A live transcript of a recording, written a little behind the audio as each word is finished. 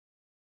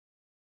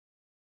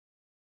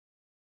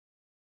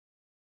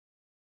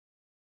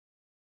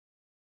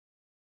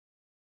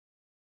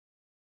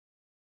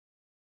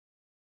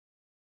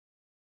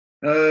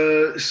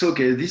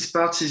Okay, this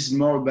part is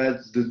more about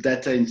the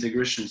data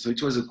integration. So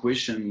it was a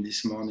question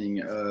this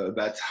morning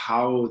about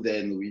how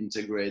then we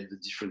integrate the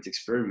different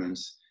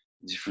experiments,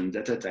 different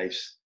data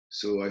types.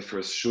 So I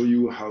first show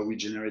you how we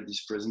generate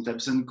these present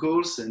absent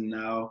calls, and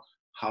now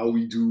how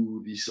we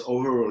do this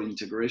overall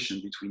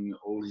integration between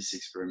all these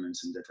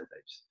experiments and data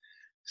types.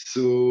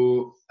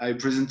 So I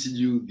presented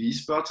you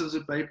this part of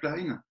the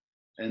pipeline,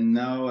 and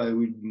now I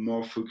will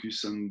more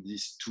focus on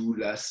these two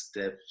last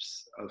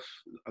steps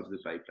of the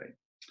pipeline.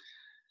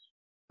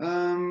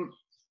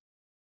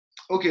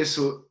 Okay,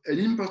 so an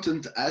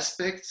important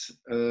aspect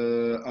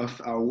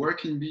of our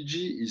work in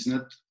Bgee is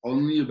not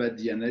only about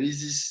the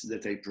analysis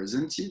that I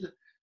presented,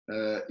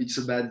 it's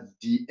about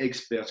the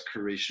expert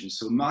curation.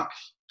 So Mark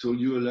told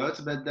you a lot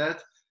about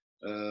that,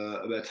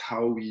 about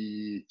how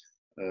we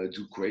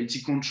do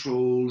quality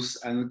controls,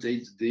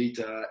 annotate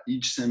data,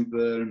 each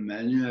sample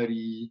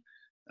manually,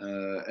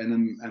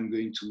 and I'm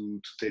going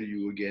to tell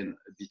you again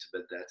a bit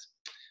about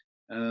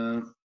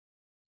that.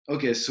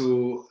 Okay,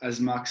 so as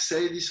Mark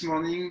said this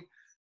morning,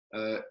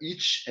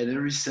 each and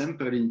every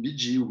sample in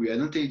Bgee, we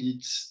annotate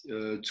it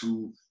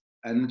to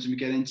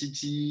anatomical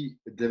entity,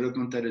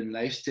 developmental and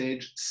life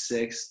stage,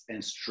 sex,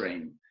 and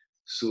strain.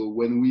 So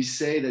when we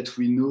say that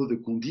we know the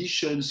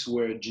conditions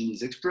where a gene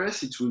is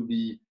expressed, it will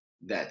be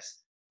that.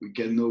 We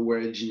can know where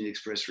a gene is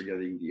expressed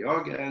regarding the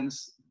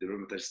organs,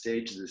 developmental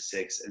stage, the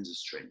sex, and the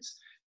strains.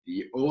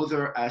 The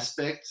other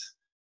aspect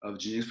of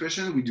gene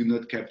expression, we do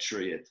not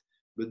capture yet.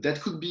 But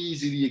that could be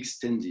easily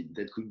extended.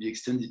 That could be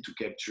extended to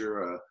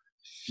capture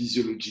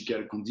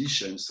physiological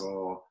conditions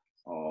or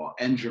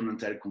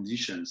environmental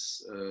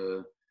conditions.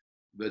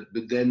 But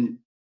then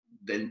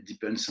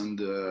depends on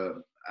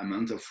the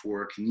amount of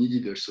work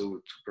needed also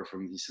to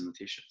perform these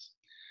annotations.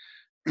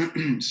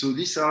 So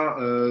these are,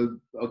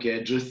 okay,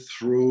 I just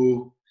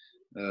throw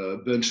a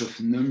bunch of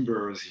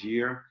numbers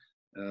here.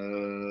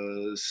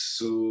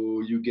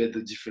 So you get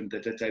the different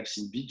data types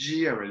in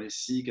Bgee,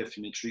 RNA-seq,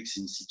 Affymetrix,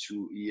 in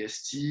situ,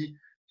 EST.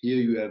 Here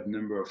you have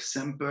number of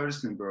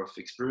samples, number of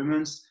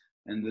experiments,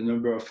 and the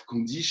number of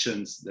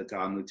conditions that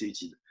are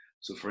annotated.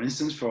 So for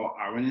instance, for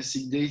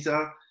RNA-seq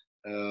data,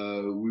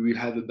 we will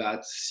have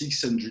about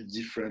 600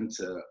 different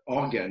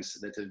organs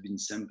that have been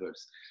sampled.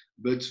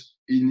 But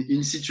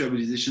in situ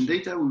hybridization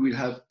data, we will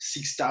have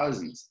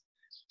 6,000.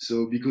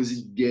 So because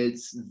it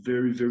gets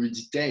very, very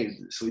detailed,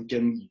 so it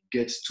can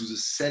get to the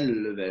cell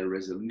level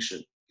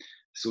resolution.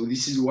 So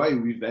this is why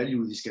we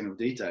value this kind of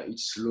data.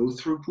 It's low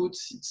throughput,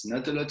 it's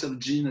not a lot of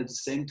gene at the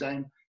same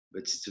time,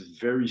 but it's a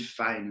very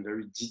fine,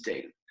 very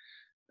detailed.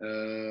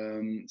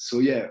 So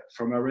yeah,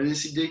 from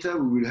RNA-seq data,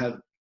 we will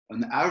have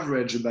on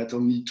average about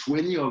only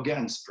 20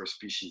 organs per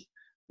species,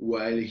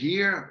 while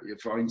here,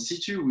 for in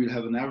situ, we'll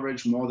have an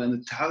average more than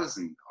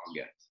 1,000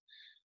 organs.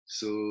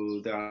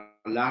 So there are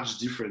large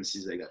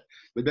differences like that.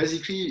 But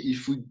basically,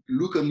 if we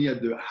look only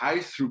at the high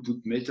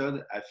throughput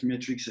method,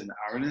 Affymetrix and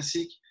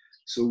RNA-seq,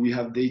 so we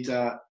have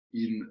data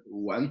in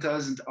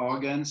 1,000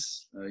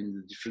 organs in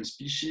the different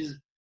species.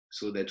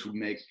 So that would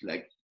make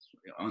like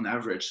on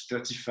average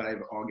 35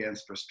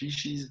 organs per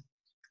species.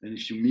 And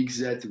if you mix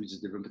that with the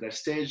developmental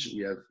stage,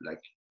 we have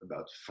like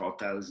about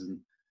 4,000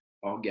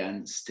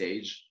 organ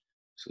stage.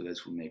 So that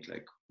will make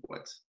like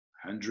what,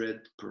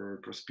 100 per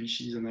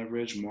species on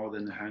average, more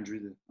than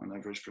 100 on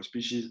average per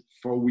species,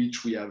 for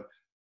which we have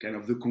kind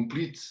of the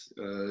complete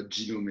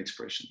genome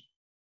expression.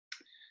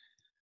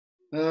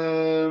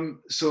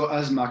 So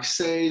as Mark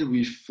said,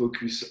 we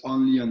focus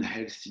only on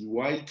healthy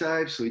wild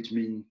type. So it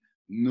means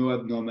no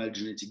abnormal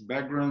genetic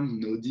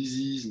background, no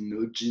disease,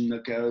 no gene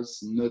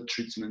knockouts, no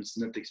treatments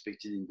not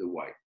expected in the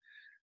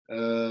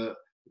wild.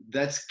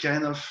 That's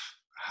kind of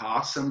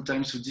hard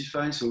sometimes to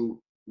define.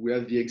 So we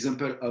have the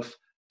example of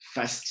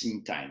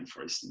fasting time,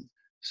 for instance.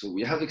 So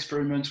we have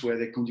experiments where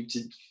they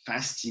conducted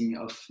fasting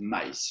of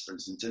mice, for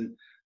instance, and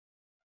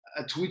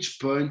at which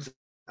point,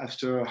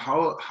 after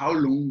how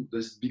long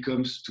does it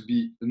becomes to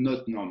be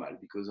not normal?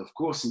 Because of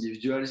course,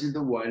 individuals in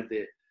the wild,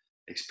 they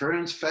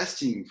experience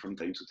fasting from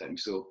time to time.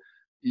 So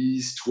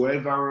is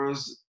 12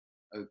 hours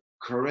a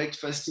correct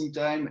fasting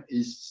time?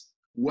 Is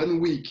 1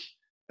 week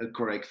a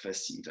correct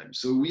fasting time?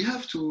 So we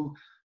have to,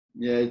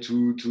 yeah,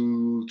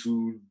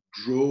 to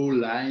draw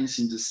lines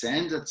in the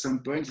sand at some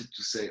point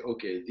to say,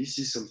 okay, this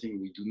is something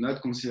we do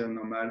not consider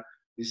normal.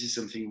 This is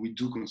something we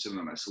do consider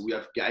normal. So we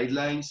have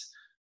guidelines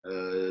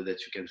that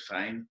you can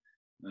find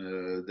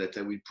that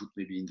I will put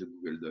maybe in the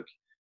Google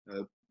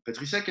Doc.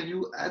 Patricia, can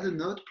you add a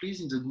note,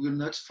 please, in the Google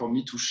Notes for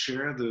me to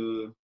share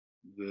the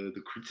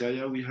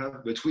criteria we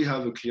have? But we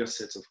have a clear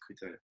set of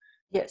criteria.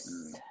 Yes.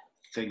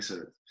 Thanks a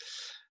lot.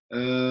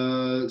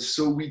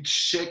 So we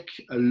check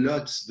a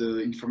lot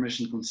the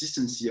information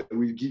consistency. I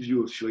will give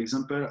you a few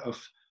examples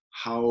of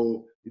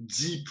how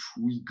deep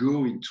we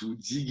go into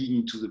digging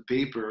into the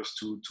papers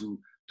to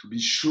be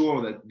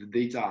sure that the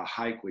data are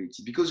high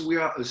quality, because we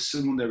are a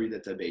secondary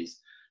database.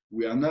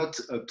 We are not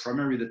a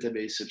primary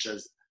database such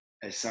as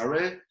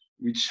SRA,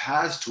 which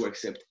has to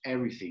accept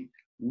everything.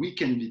 We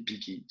can be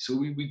picky, so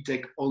we will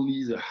take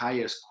only the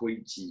highest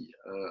quality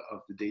of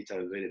the data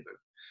available.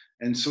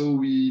 And so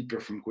we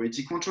perform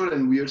quality control,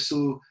 and we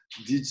also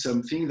did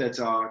something that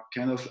are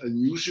kind of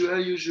unusual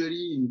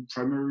usually in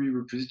primary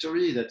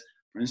repository, that,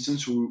 for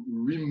instance, we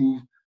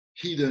remove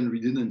hidden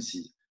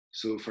redundancies.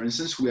 So for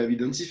instance, we have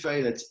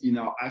identified that in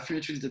our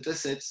Affinitrix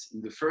datasets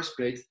in the first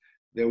place,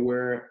 there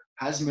were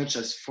as much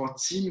as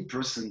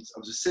 14%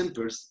 of the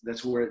samples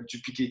that were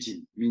duplicated,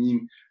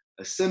 meaning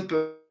a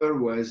sample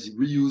was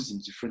reused in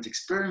different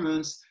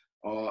experiments,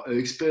 or an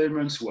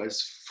experiment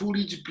was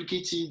fully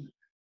duplicated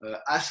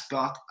as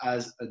part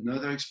as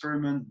another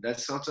experiment, that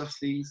sort of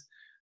things.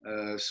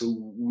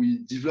 So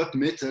we developed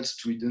methods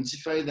to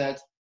identify that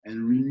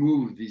and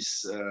remove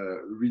these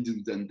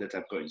redundant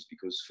data points,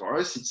 because for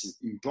us it's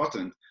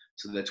important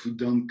so that we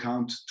don't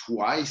count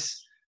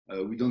twice.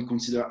 We don't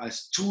consider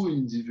as two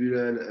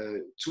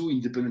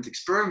independent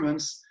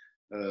experiments,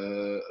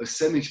 a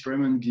same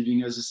experiment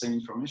giving us the same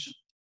information.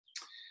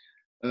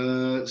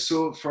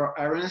 So for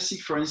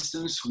RNA-seq, for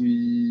instance,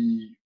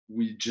 we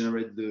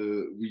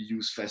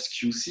use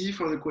FastQC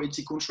for the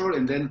quality control,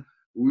 and then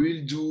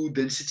we'll do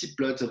density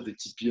plot of the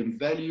TPM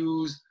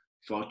values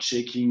for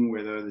checking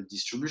whether the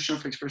distribution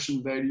of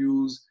expression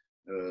values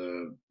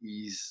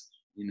is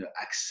in an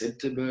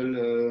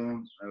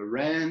acceptable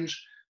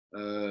range.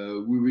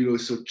 We will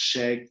also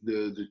check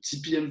the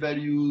TPM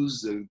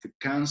values, the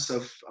counts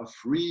of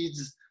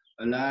reads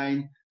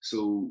align.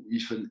 So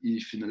if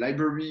in a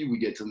library we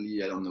get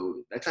only, I don't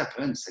know, that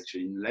happens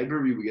actually, in a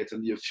library we get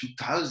only a few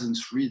thousand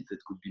reads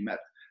that could be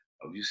mapped.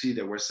 Obviously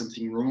there was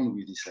something wrong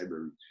with this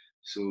library.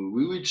 So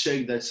we will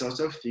check that sort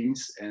of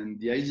things, and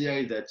the idea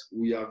is that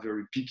we are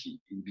very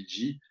picky in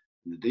Bgee.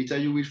 The data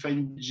you will find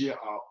in Bgee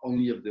are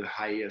only of the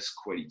highest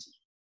quality.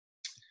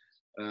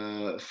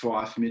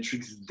 For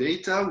Affinitrix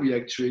data, we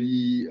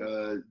actually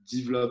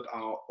develop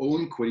our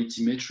own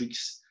quality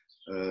metrics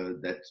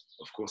that,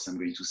 of course, I'm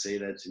going to say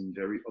that in a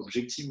very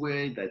objective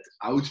way, that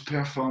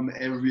outperform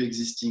every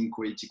existing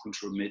quality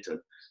control method,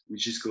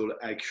 which is called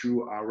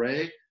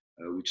AccuArray,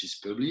 which is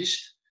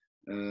published.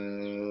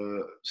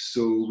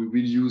 So we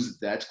will use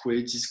that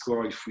quality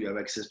score if we have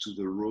access to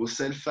the raw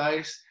cell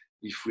files.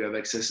 If we have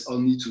access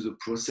only to the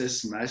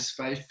process mass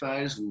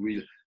files, we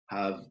will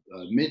have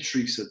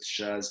metrics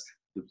such as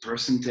the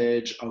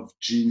percentage of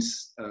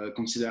genes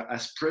considered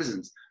as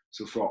present.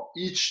 So for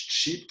each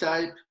chip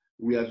type,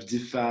 we have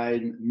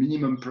defined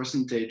minimum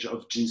percentage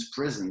of genes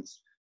present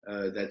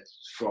that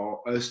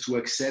for us to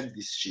accept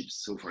these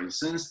chips. So for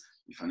instance,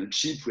 if on a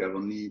chip we have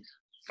only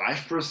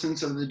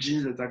 5% of the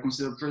genes that are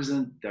considered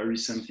present, there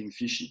is something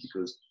fishy,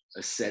 because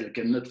a cell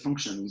cannot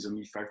function with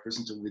only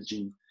 5% of the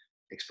gene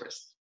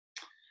expressed.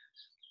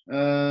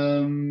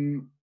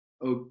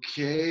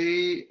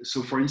 Okay,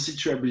 so for in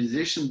situ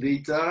hybridization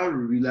data,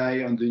 we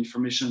rely on the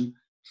information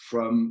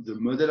from the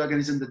model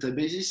organism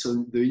databases.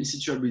 So the in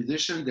situ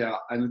hybridization, they are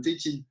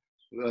annotated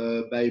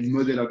by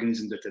model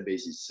organism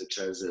databases such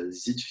as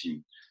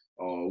ZIDFIM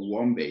or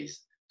WormBase.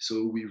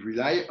 So we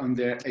rely on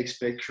their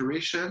expect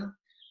curation,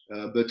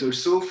 but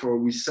also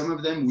with some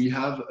of them, we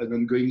have an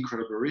ongoing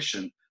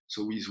collaboration.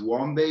 So with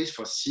WormBase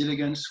for C.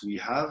 elegans, we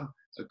have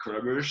a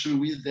collaboration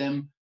with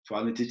them for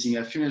annotating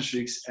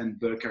Affinitrix and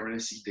bulk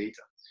RNA-seq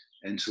data.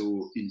 And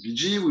so in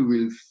Bgee, we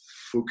will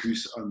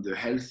focus on the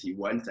healthy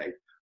wild type,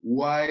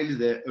 while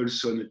they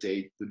also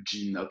annotate the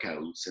gene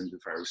knockouts and the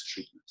virus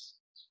treatments.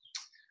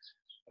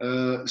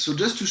 So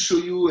just to show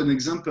you an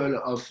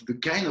example of the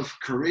kind of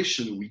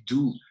curation we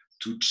do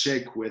to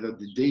check whether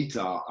the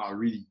data are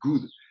really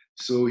good.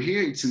 So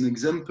here it's an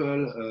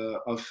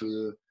example of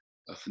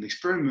an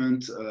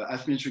experiment,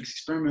 Affinitrix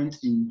experiment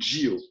in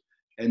Geo.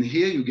 And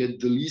here you get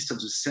the list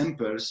of the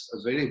samples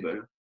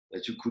available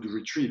that you could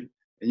retrieve.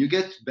 And you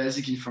get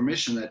basic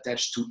information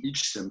attached to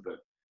each sample.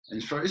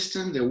 And for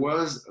instance, there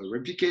was a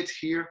replicate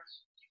here.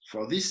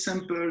 For this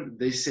sample,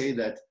 they say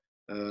that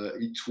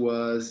it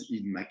was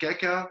in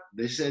macaca.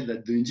 They said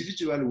that the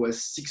individual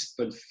was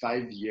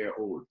 6.5 years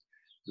old.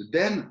 But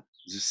then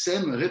the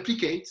same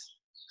replicate,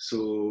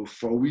 so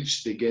for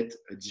which they get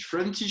a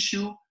different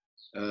tissue,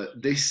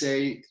 they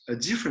say a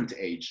different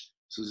age.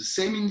 So the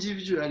same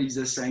individual is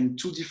assigned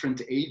 2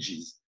 different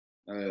ages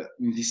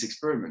in this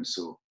experiment.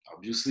 So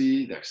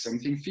obviously there's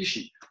something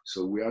fishy.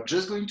 So we are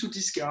just going to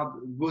discard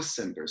both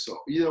samples. So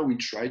either we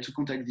try to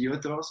contact the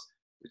authors,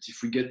 but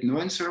if we get no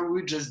answer,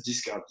 we just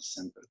discard the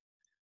sample.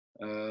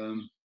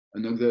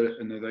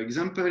 Another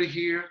example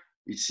here,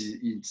 it's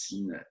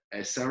in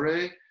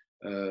SRA.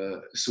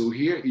 So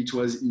here it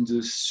was in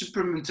the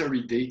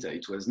supplementary data.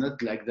 It was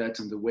not like that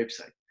on the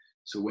website.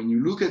 So when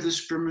you look at the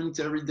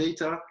supplementary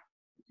data,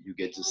 you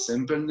get the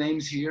sample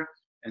names here,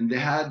 and they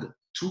had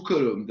 2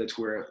 columns that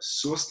were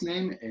source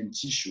name and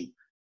tissue.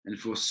 And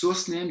for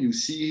source name, you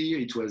see here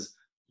it was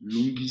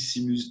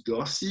Longissimus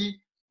dorsi.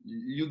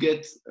 You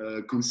get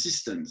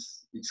consistent.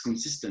 It's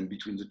consistent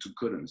between the 2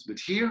 columns. But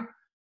here,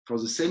 for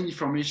the same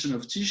information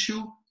of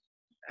tissue,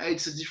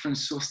 it's a different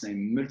source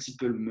name,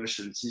 multiple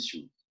muscle tissue.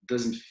 It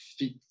doesn't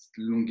fit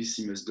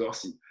Longissimus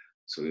dorsi.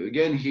 So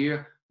again,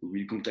 here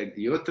we will contact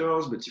the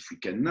authors, but if we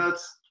cannot,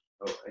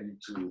 oh, I need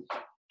to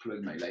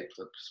plug my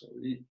laptop,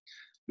 sorry.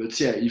 But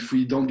yeah, if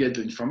we don't get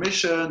the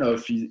information, or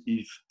if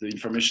the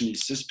information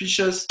is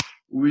suspicious,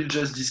 we'll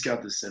just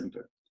discard the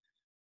sample.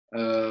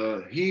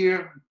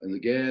 Here, and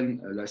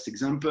again, a last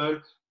example.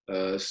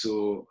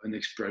 So an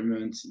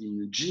experiment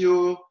in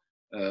Geo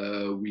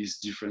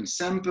with different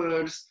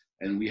samples,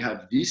 and we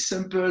have this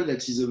sample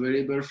that is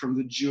available from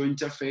the Geo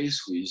interface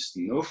with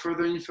no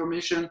further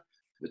information.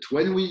 But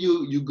when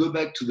you go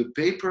back to the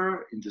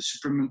paper, in the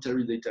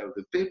supplementary data of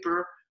the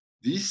paper,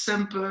 this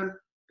sample,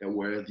 there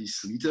were these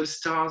little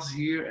stars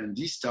here, and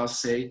these stars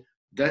say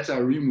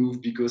data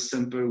removed because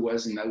sample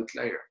was an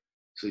outlier.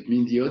 So it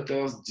means the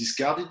authors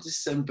discarded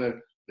this sample,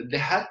 but they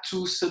had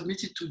to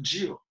submit it to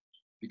Geo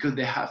because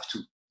they have to.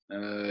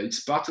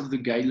 It's part of the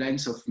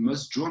guidelines of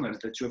most journals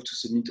that you have to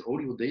submit all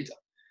your data.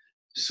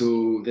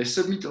 So they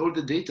submit all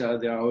the data,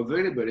 they are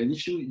available. And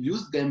if you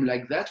use them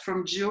like that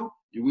from Geo,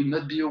 you will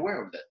not be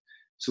aware of that.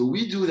 So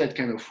we do that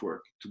kind of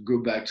work to go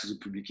back to the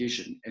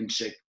publication and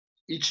check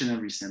each and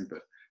every sample.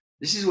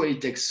 This is why it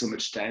takes so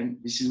much time.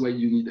 This is why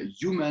you need a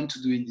human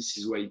to do it. This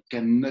is why it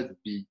cannot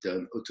be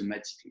done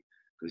automatically.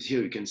 Because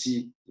here you can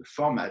see the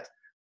format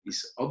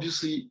is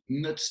obviously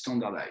not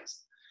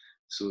standardized.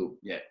 So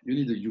yeah, you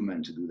need a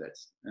human to do that.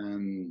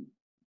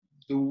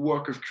 The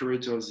work of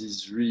curators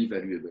is really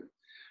valuable.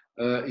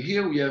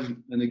 Here we have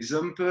an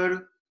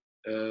example.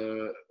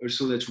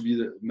 Also, that will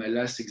be my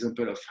last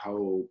example of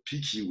how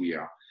picky we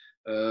are.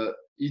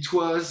 It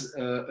was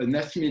an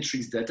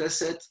Affymetrix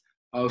dataset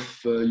of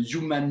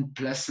human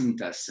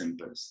placenta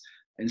samples.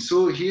 And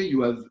so here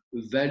you have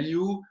a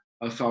value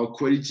of our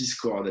quality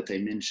score that I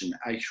mentioned,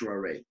 IQ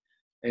array.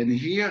 And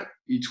here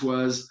it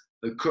was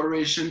a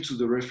correlation to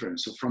the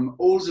reference. So from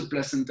all the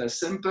placenta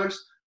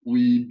samples,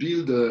 we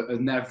build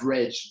an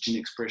average gene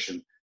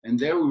expression. And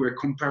there we were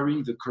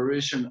comparing the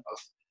correlation of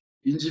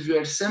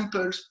individual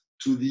samples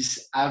to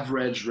this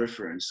average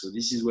reference. So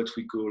this is what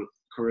we call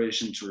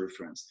correlation to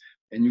reference.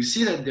 And you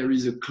see that there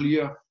is a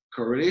clear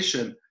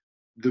correlation.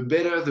 The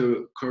better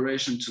the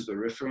correlation to the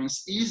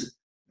reference is,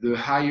 the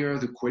higher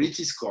the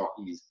quality score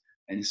is.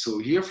 And so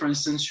here, for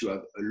instance, you have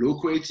a low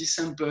quality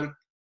sample,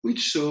 which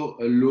show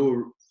a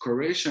low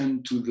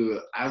correlation to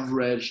the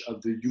average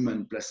of the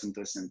human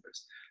placenta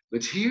samples.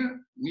 But here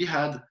we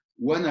had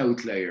one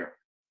outlier,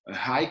 a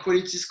high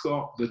quality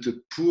score, but a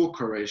poor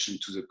correlation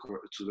to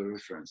the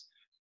reference.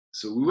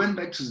 So we went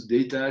back to the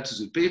data, to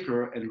the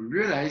paper, and we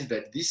realized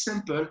that this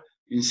sample,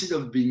 instead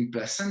of being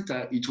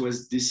placenta, it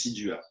was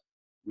decidua,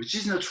 which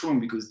is not wrong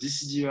because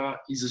decidua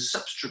is a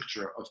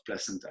substructure of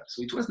placenta.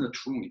 So it was not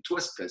wrong, it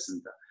was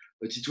placenta,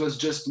 but it was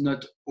just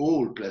not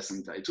all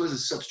placenta. It was a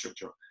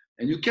substructure.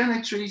 And you can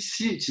actually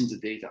see it in the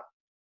data.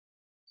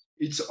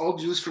 It's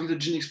obvious from the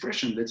gene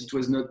expression that it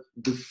was not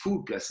the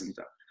full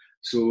placenta.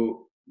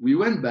 So we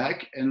went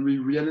back and we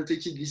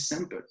reannotated this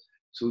sample.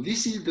 So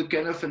this is the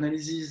kind of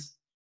analysis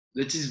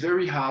that is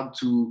very hard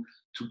to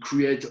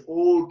create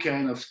all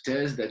kind of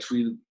tests that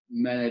will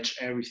manage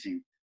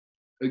everything.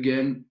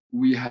 Again,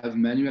 we have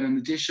manual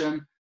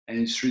annotation, and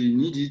it's really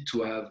needed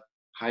to have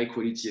high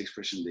quality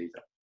expression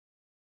data.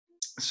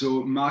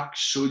 So Mark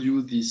showed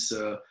you this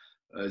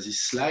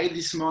slide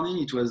this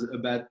morning. It was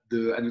about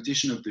the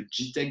annotation of the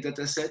GTEC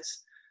dataset.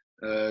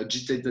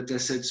 GTEC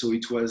dataset, so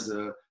it was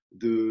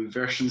the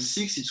version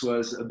 6, it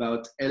was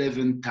about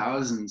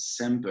 11,000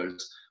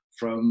 samples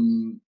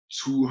from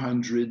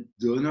 200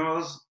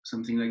 donors,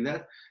 something like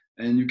that.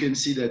 And you can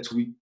see that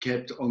we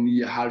kept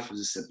only half of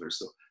the samples.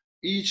 So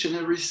each and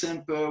every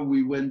sample,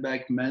 we went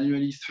back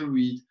manually through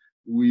it.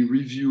 We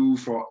review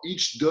for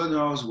each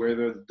donor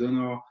whether the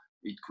donor,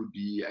 it could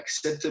be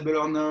acceptable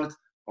or not,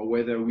 or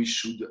whether we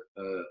should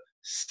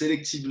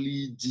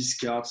selectively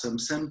discard some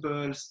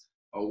samples,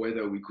 or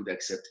whether we could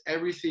accept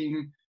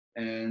everything.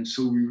 And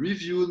so we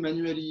reviewed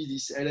manually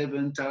these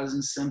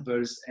 11,000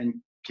 samples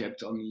and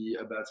kept only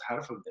about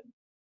half of them.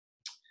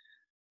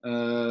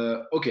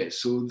 Okay,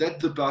 so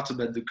that's the part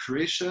about the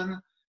creation.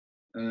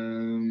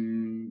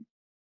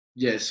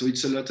 Yeah, so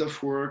it's a lot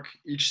of work.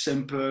 Each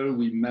sample,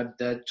 we map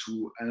that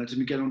to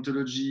anatomical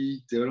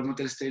ontology,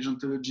 developmental stage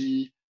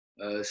ontology,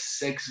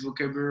 sex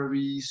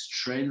vocabulary,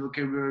 strain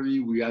vocabulary.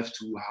 We have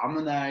to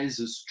harmonize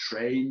the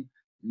strain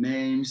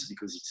names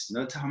because it's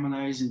not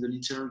harmonized in the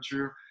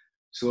literature.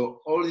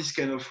 So all this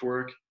kind of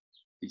work,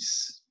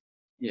 it's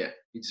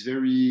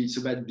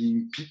about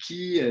being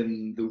picky,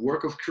 and the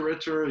work of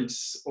curator,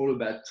 it's all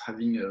about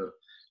having a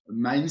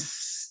mind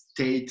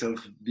state of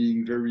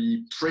being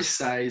very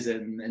precise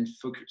and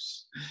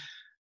focused.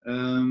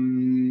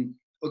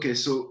 Okay,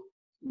 so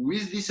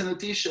with this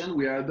annotation,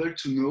 we are able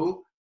to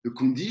know the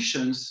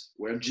conditions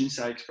where genes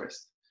are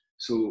expressed.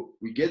 So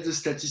we get the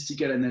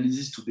statistical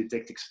analysis to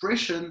detect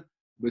expression,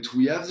 but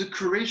we have the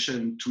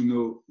curation to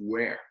know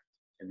where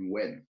and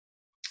when.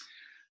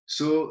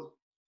 So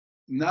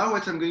now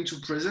what I'm going to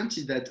present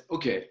is that,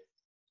 okay,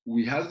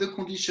 we have the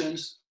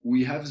conditions,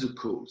 we have the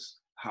cause.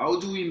 How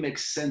do we make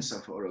sense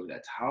of all of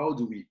that? How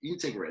do we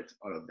integrate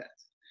all of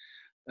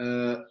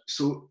that?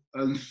 So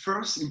the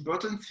first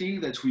important thing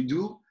that we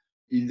do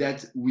is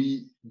that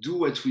we do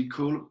what we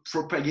call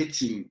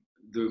propagating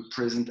the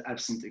present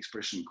absent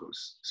expression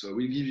calls. So I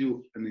will give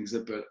you an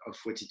example of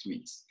what it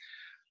means.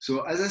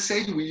 So as I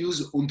said, we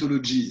use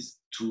ontologies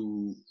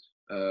to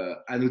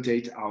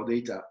annotate our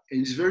data.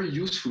 And it's very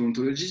useful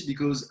ontologies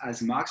because,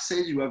 as Mark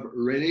said, you have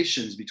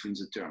relations between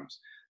the terms.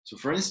 So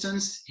for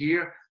instance,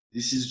 here,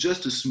 this is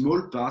just a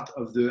small part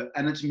of the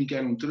anatomical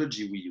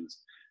ontology we use.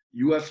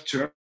 You have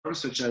terms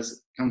such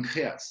as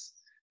pancreas.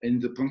 In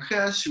the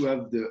pancreas, you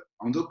have the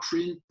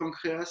endocrine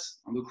pancreas,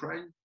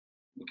 endocrine?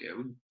 Okay, I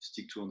would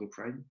stick to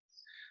endocrine.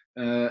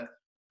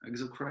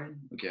 Exocrine?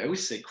 Okay, I will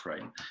say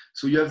crine.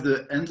 So you have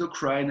the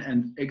endocrine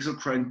and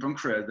exocrine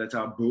pancreas that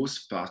are both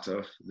part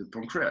of the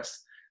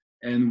pancreas.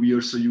 And we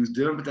also use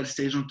developmental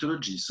stage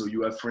ontology. So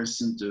you have, for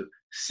instance, the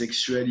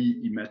sexually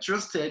immature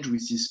stage,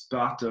 which is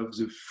part of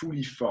the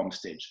fully formed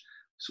stage.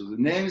 So the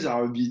names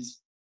are a bit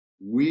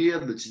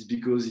weird, but it's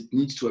because it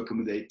needs to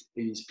accommodate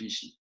any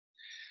species.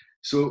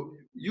 So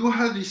you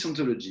have this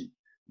ontology.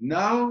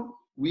 Now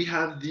we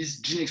have these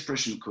gene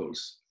expression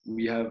calls.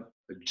 We have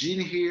a gene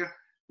here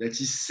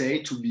that is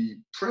said to be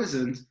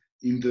present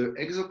in the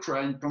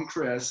exocrine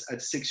pancreas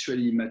at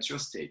sexually immature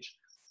stage.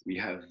 We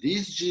have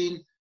this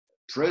gene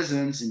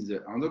present in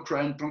the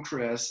endocrine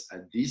pancreas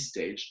at this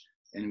stage,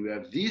 and we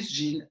have this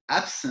gene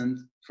absent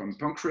from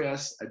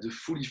pancreas at the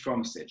fully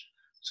formed stage.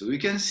 So we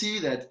can see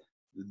that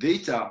the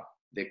data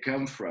they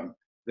come from,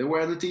 they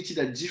were annotated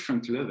at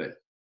different levels.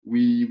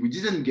 We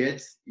didn't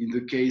get, in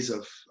the case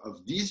of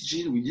this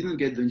gene, we didn't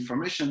get the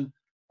information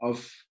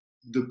of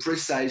the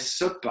precise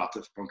subpart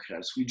of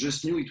pancreas. We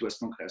just knew it was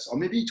pancreas, or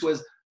maybe it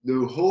was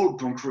the whole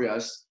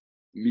pancreas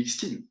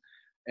mixed in.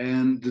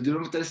 And the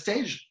developmental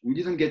stage, we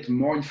didn't get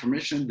more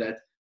information that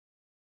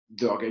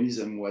the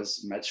organism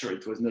was mature.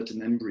 It was not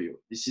an embryo.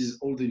 This is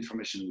all the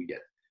information we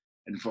get.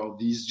 And for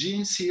these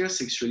genes here,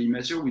 sexually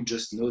mature, we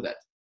just know that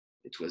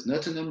it was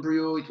not an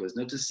embryo. It was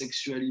not a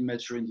sexually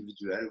mature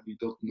individual. We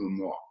don't know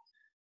more.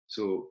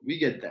 So we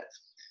get that.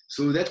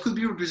 So that could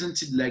be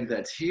represented like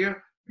that.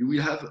 Here, you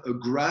will have a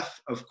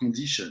graph of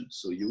conditions.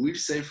 So you will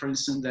say, for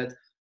instance, that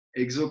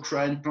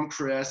exocrine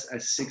pancreas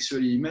at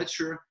sexually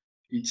immature,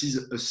 it is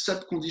a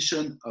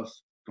subcondition of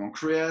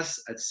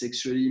pancreas at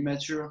sexually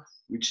immature,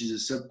 which is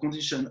a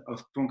subcondition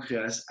of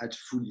pancreas at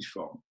fully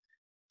formed.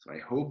 So I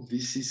hope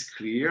this is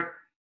clear,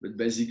 but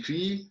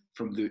basically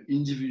from the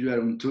individual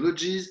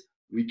ontologies,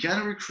 we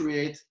can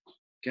recreate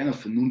kind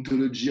of an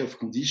ontology of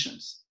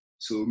conditions.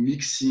 So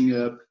mixing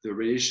up the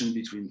relation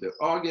between the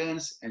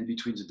organs and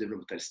between the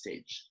developmental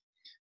stage.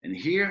 And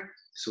here,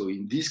 so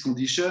in this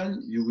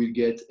condition, you will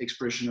get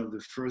expression of the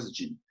first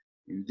gene.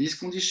 In this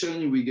condition,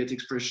 you will get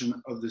expression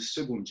of the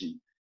second gene.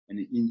 And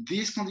in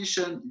this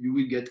condition, you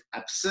will get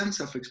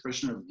absence of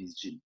expression of this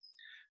gene.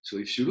 So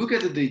if you look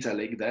at the data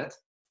like that,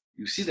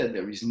 you see that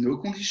there is no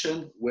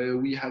condition where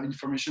we have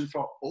information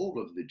for all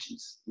of the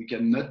genes. We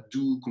cannot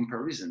do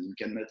comparison,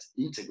 we cannot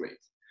integrate.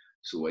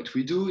 So what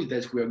we do is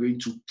that we are going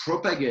to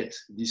propagate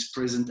these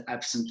present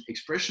absent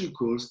expression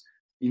calls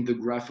in the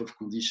graph of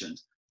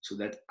conditions, so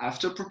that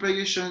after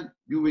propagation,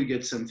 you will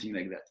get something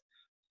like that.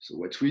 So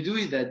what we do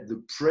is that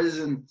the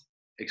present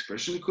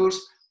expression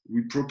calls,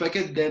 we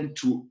propagate them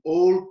to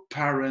all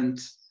parent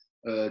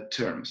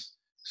terms.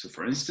 So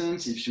for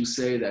instance, if you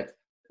say that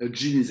a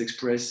gene is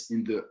expressed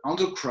in the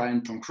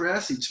endocrine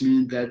pancreas, it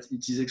means that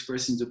it is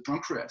expressed in the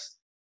pancreas.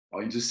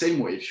 Or in the same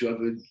way, if you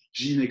have a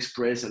gene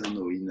expressed, I don't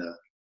know, in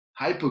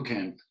a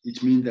hippocamp,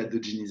 it means that the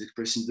gene is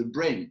expressed in the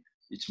brain.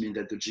 It means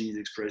that the gene is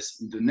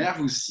expressed in the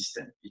nervous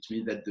system. It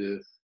means that the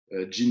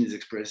gene is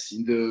expressed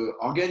in the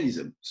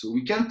organism. So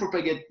we can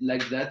propagate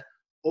like that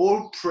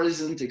all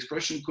present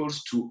expression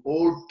calls to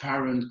all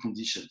parent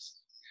conditions.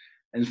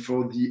 And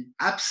for the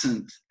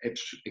absent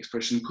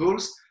expression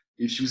calls,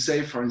 if you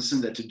say, for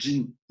instance, that a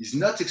gene is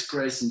not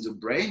expressed in the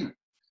brain,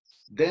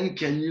 then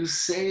can you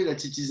say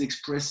that it is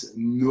expressed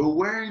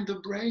nowhere in the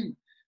brain?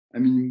 I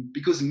mean,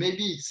 because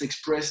maybe it's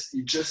expressed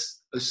in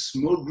just a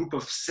small group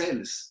of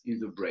cells in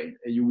the brain,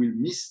 and you will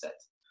miss that.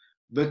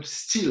 But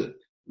still,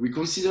 we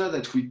consider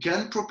that we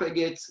can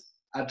propagate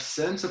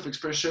absence of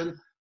expression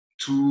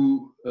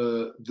to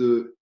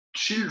the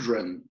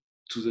children,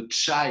 to the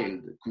child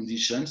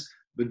conditions,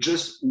 but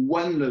just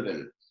one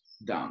level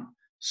down.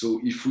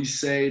 So if we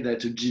say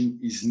that a gene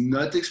is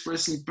not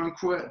expressed in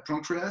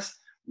pancreas,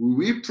 we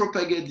will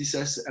propagate this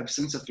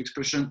absence of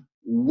expression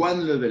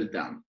one level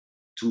down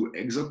to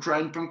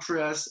exocrine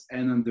pancreas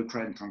and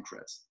endocrine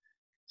pancreas.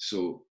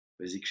 So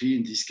basically,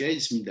 in this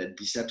case, it means that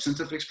this absence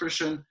of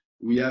expression,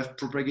 we have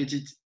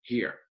propagated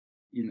here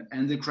in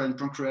endocrine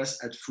pancreas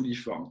at fully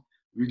formed.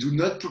 We do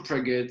not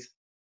propagate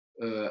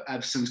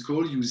absence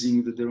call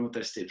using the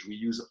developmental stage. We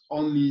use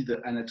only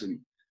the anatomy.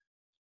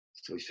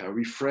 So if I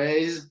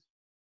rephrase,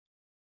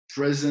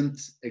 present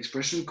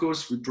expression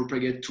calls we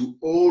propagate to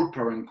all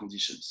parent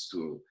conditions,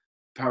 to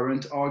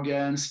parent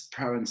organs,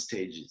 parent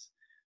stages.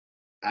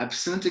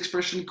 Absent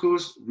expression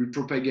calls we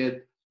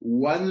propagate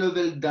one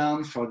level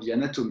down for the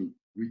anatomy.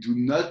 We do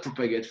not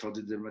propagate for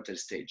the developmental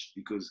stage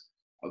because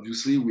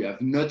obviously we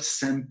have not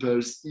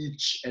samples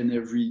each and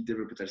every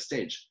developmental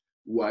stage.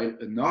 While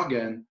an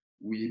organ,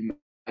 we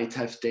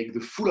have take the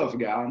full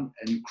organ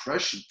and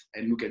crush it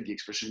and look at the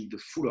expression in the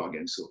full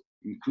organ, so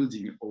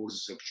including all the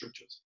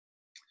substructures.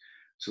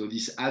 So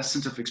this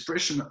absence of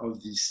expression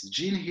of this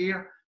gene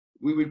here,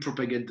 we will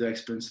propagate the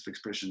absence of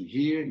expression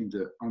here in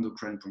the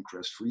endocrine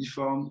pancreas fully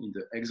formed, in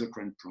the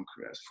exocrine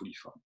pancreas fully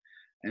formed.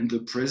 And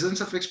the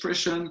presence of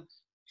expression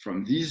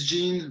from this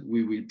gene,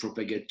 we will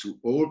propagate to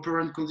all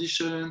parent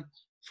condition,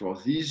 for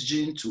this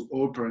gene to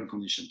all parent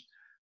condition.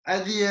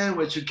 At the end,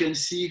 what you can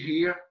see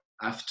here,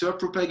 after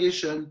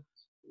propagation,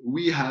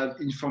 we have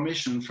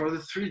information for the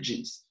 3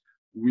 genes.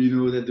 We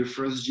know that the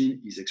first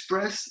gene is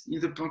expressed in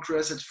the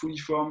pancreas at fully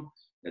formed,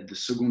 that the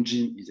second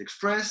gene is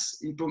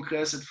expressed in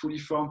pancreas at fully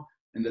formed,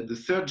 and that the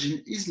third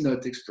gene is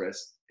not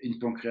expressed in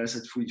pancreas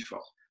at fully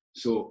formed.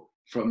 So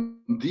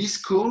from these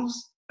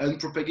calls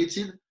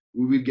unpropagated,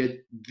 we will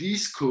get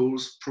these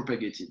calls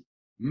propagated.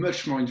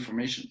 Much more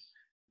information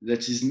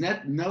that is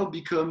not now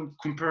become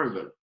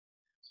comparable.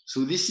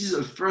 So this is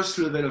a first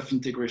level of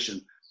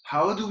integration.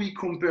 How do we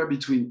compare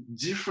between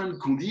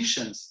different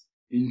conditions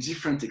in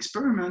different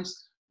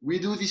experiments? We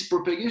do this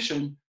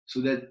propagation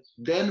so that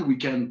then we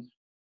can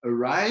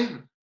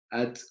arrive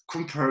at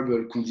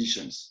comparable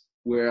conditions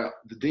where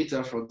the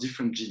data for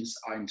different genes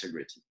are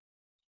integrated.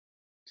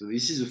 So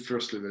this is the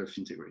first level of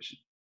integration.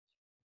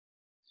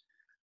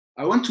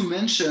 I want to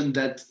mention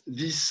that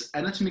this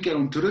anatomical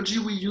ontology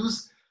we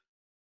use,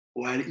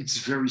 well, it's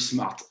very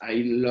smart.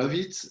 I love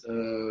it.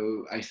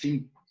 I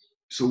think,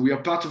 so we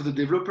are part of the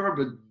developer,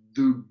 but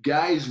the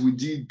guys who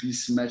did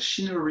this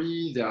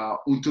machinery, they are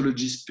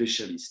ontology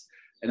specialists.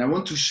 And I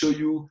want to show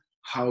you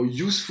how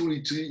useful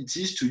it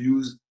is to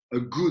use a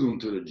good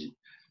ontology.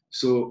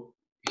 So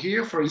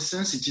here, for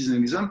instance, it is an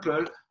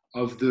example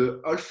of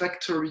the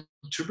olfactory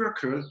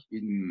tubercle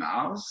in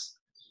mouse.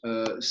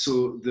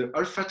 So the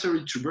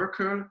olfactory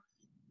tubercle,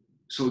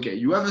 so okay,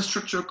 you have a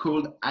structure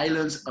called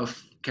islands of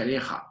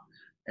Calera.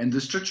 And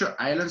the structure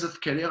islands of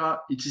Calera,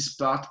 it is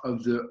part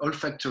of the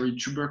olfactory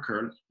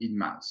tubercle in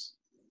mouse.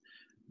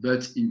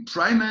 But in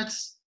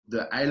primates,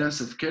 the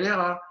islands of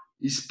Calera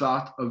is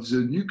part of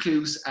the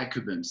nucleus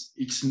accumbens.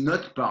 It's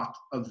not part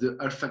of the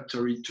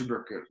olfactory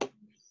tubercle.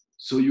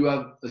 So you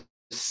have a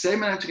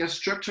same anatomical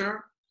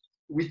structure,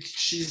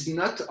 which is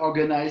not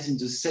organized in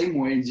the same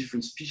way in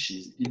different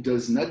species. It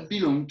does not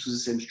belong to the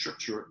same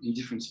structure in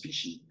different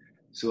species.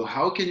 So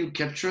how can you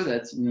capture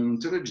that in an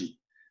ontology?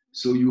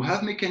 So you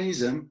have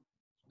mechanism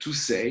to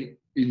say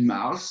in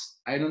mouse,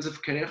 islands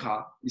of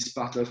Calera is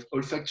part of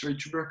olfactory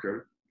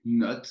tubercle,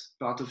 not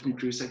part of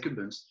nucleus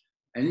accumbens.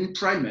 And in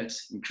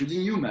primates,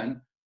 including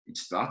human,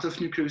 it's part of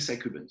nucleus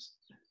accumbens.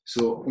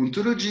 So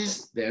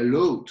ontologies, they're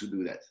allowed to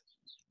do that.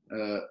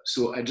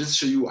 So I just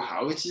show you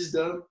how it is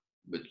done,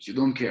 but you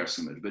don't care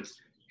so much. But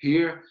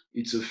here,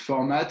 it's a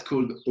format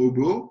called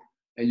OBO,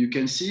 and you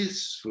can see,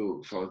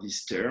 so for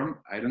this term,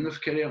 island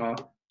of Calera,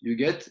 you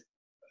get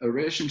a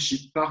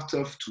relationship part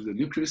of to the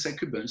nucleus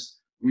accumbens,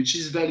 which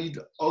is valid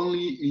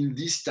only in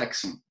this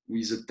taxon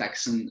with a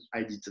taxon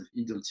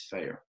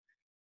identifier.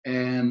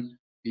 And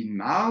in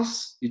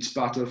mouse, it's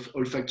part of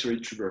olfactory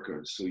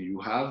tubercle. So you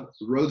have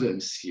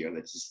rodents here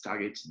that is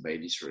targeted by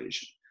this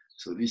relation.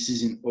 So this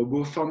is in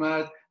OBO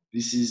format.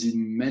 This is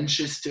in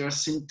Manchester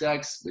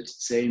syntax, but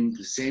it's saying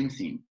the same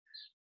thing.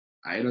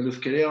 Island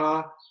of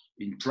Calera,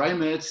 in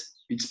primates,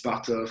 it's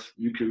part of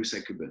nucleus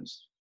accumbens.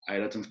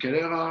 Island of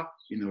Calera,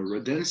 in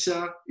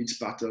rodentia, it's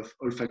part of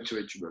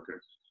olfactory tubercle.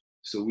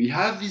 So we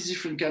have these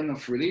different kind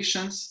of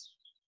relations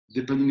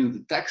depending on the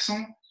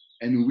taxon,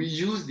 and we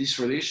use this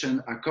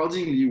relation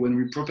accordingly when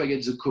we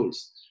propagate the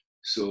calls.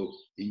 So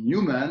in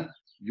human,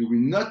 you will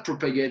not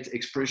propagate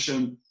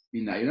expression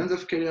in island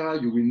of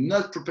Calera, you will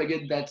not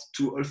propagate that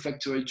to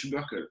olfactory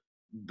tubercle,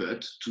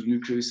 but to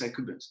nucleus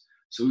accumbens.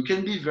 So we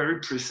can be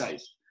very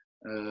precise,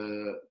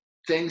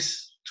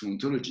 thanks to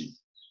ontology.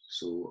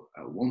 So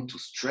I want to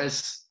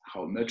stress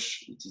how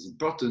much it is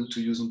important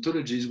to use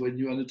ontologies when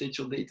you annotate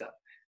your data,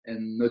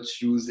 and not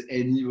use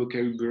any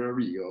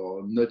vocabulary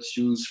or not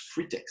use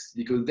free text,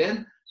 because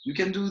then you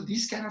can do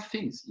these kind of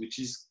things, which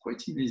is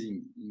quite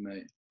amazing in my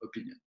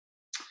opinion.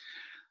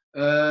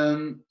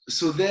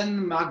 So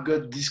then Mark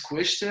got this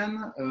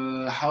question,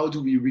 how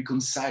do we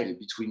reconcile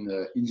between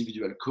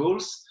individual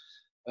calls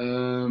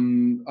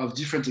of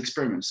different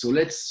experiments? So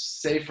let's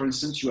say, for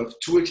instance, you have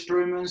 2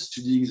 experiments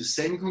studying the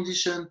same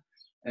condition,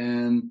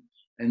 and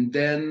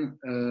then,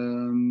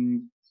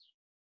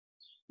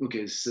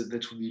 okay, so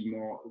that would be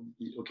more,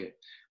 okay.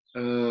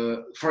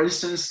 For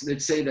instance,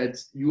 let's say that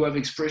you have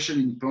expression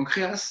in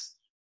pancreas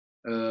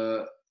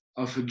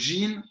of a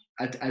gene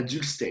at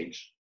adult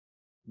stage,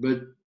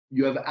 but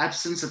you have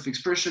absence of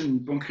expression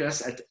in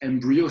pancreas at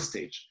embryo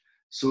stage.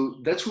 So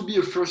that would be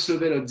a first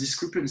level of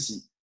discrepancy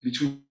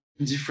between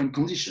different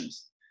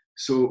conditions.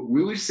 So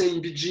we will say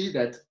in Bgee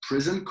that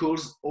present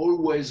calls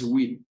always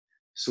win.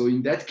 So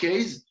in that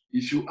case,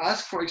 if you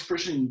ask for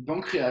expression in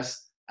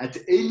pancreas at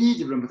any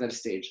developmental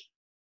stage,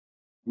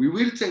 we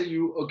will tell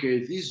you,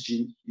 okay, this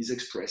gene is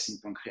expressed in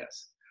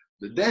pancreas.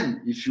 But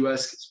then if you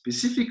ask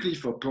specifically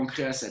for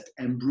pancreas at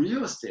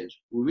embryo stage,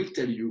 we will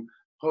tell you,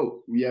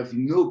 oh, we have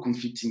no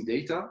conflicting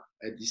data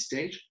at this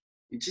stage.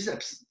 it is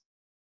absent.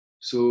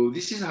 So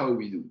this is how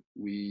we do.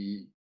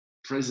 We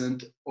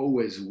present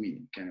always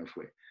win kind of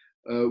way.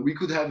 We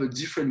could have a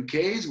different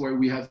case where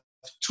we have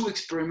two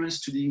experiments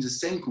studying the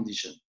same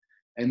condition.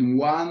 And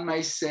one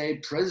might say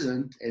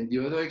present and the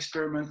other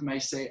experiment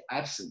might say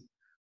absent.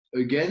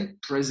 Again,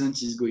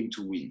 present is going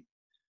to win.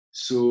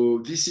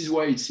 So this is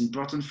why it's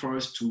important for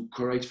us to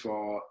correct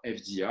for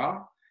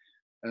FDR.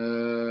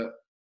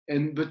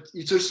 But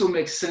it also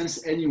makes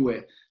sense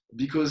anyway,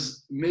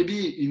 because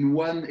maybe in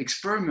one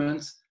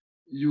experiment,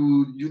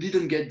 you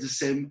didn't get the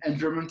same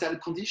environmental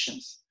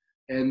conditions.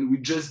 And we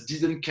just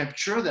didn't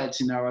capture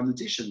that in our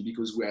annotation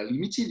because we are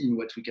limited in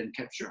what we can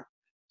capture.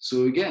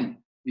 So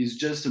again, it's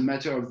just a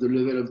matter of the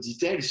level of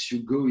details you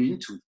go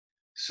into.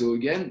 So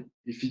again,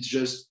 if it's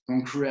just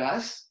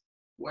pancreas,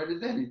 well,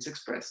 then it's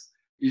expressed.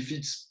 If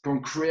it's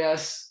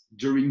pancreas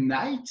during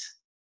night,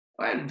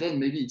 well, then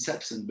maybe it's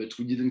absent, but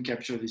we didn't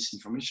capture this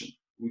information.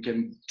 We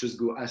can just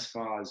go as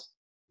far as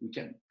we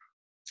can.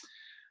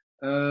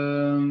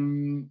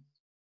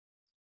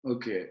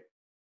 Okay.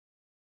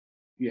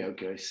 Yeah,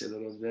 okay, I said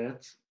all of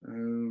that.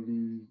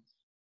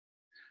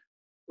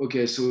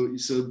 Okay, so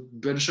it's a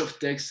bunch of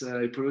text,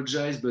 I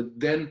apologize, but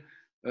then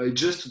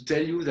just to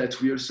tell you that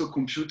we also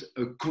compute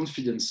a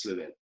confidence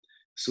level.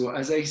 So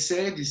as I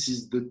said, this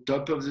is the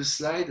top of the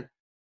slide.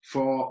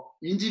 For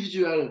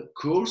individual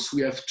calls,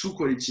 we have two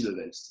quality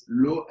levels,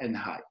 low and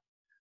high.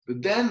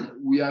 But then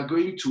we are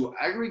going to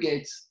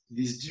aggregate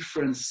these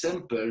different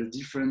samples,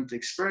 different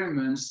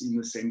experiments in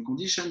the same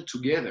condition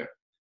together.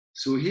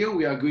 So here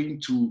we are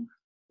going to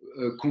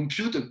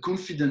compute a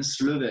confidence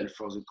level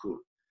for the call.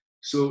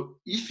 So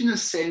if in the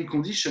same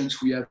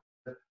conditions we have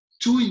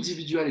two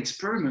individual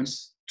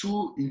experiments,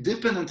 two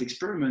independent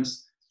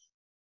experiments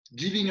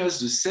giving us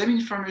the same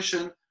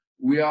information,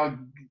 we are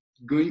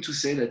going to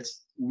say that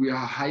we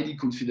are highly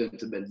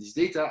confident about this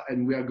data,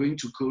 and we are going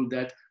to call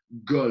that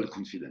goal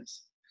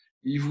confidence.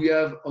 If we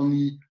have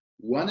only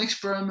one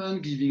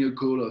experiment giving a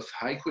call of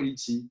high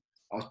quality,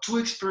 or two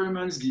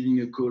experiments giving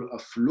a call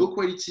of low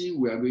quality,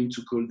 we are going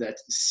to call that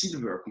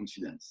silver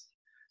confidence.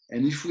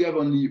 And if we have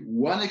only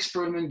one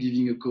experiment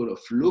giving a call of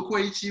low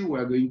quality, we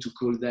are going to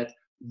call that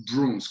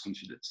bronze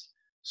confidence.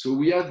 So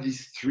we have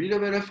these three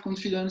levels of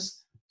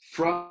confidence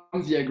from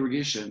the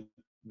aggregation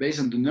based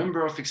on the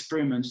number of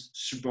experiments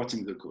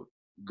supporting the call: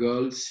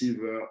 gold,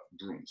 silver,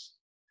 bronze.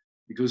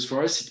 Because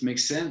for us, it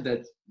makes sense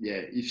that,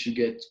 yeah, if you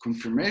get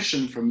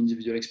confirmation from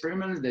individual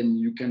experiments, then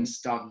you can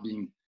start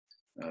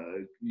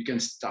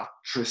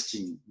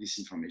trusting this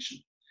information.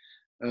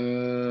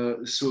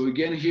 So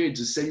again, here it's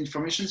the same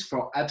information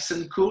for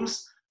absent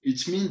calls.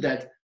 It means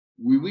that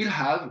we will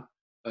have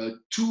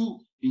two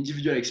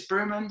individual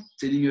experiments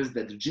telling us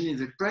that the gene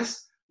is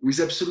expressed with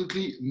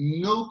absolutely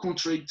no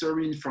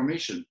contradictory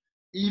information,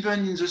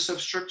 even in the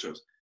substructures.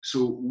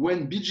 So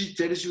when Bgee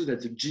tells you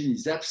that the gene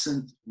is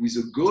absent with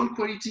a gold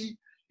quality,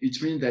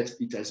 it means that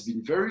it has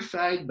been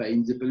verified by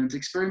independent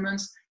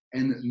experiments,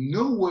 and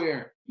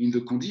nowhere in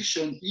the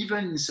condition,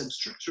 even in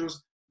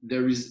substructures,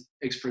 there is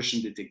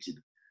expression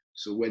detected.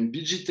 So when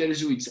Bgee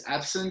tells you it's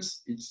absent,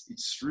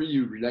 it's really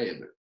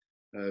reliable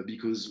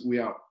because we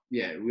are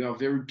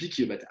very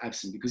picky about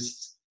absent, because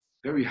it's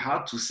very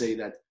hard to say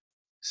that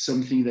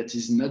something that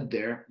is not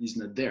there is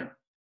not there.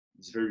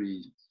 It's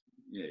very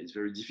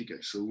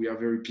difficult. So we are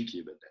very picky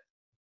about that.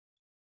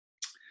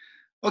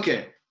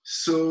 Okay,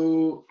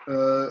 so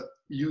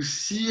you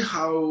see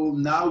how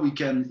now we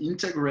can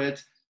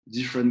integrate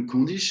different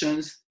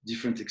conditions,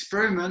 different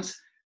experiments.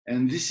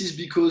 And this is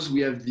because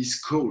we have these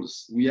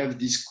calls, we have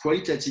this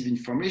qualitative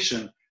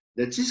information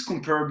that is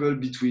comparable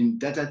between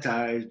data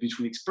types,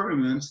 between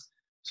experiments.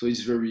 So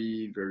it's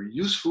very, very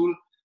useful,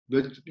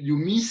 but you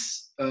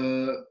miss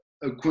a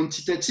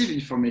quantitative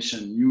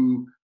information.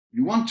 You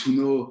want to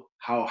know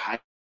how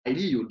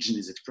highly your gene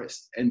is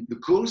expressed. And the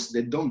calls,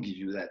 they don't give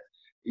you that.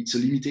 It's a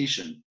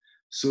limitation.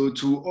 So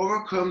to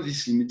overcome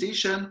this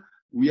limitation,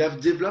 we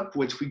have developed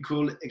what we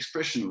call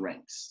expression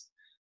ranks.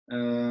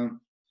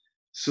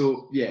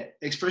 So yeah,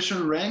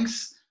 expression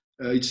ranks,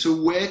 it's a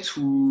way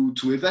to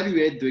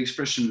evaluate the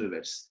expression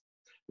levels.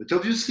 But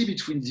obviously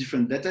between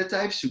different data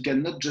types, you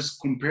cannot just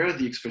compare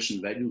the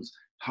expression values.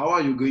 How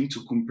are you going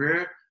to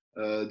compare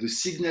the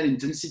signal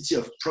intensity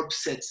of prop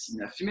sets in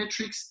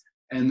Affymetrix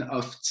and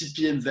of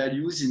TPM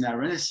values in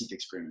RNA-seq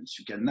experiments?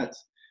 You cannot.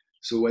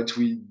 So what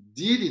we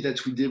did is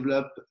that we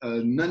developed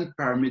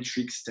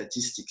non-parametric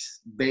statistics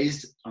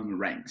based on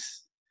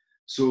ranks.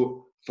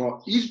 So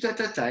for each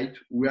data type,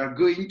 we are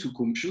going to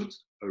compute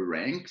a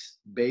rank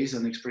based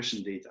on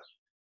expression data.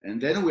 And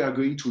then we are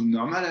going to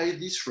normalize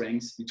these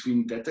ranks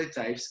between data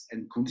types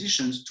and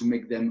conditions to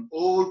make them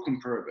all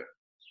comparable.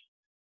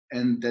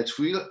 And that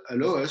will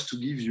allow us to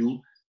give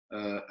you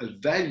a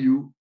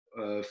value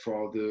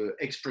for the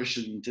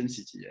expression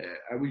intensity.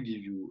 I will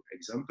give you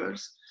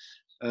examples,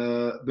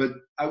 but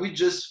I will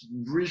just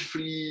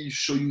briefly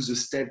show you the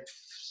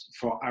steps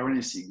for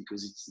RNA-seq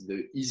because it's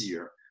the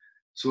easier.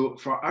 So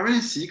for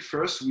RNA-seq,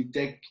 first we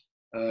take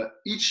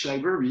each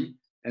library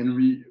and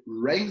we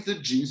rank the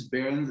genes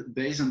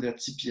based on their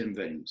TPM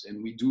values,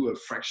 and we do a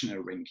fractional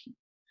ranking.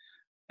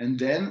 And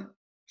then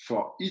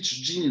for each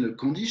gene in a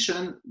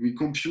condition, we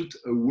compute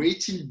a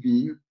weighted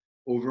mean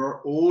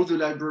over all the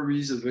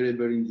libraries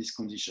available in this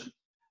condition.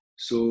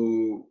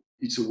 So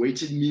it's a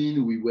weighted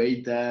mean. We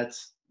weight that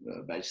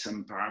by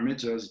some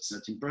parameters. It's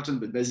not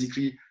important, but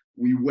basically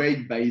we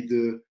weight by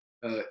the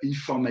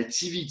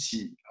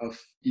informativity of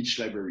each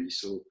library.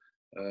 So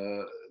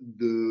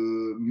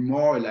the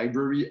more a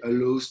library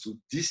allows to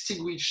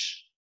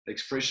distinguish the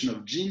expression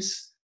of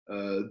genes,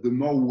 the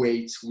more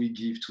weight we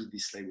give to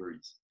these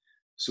libraries.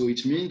 So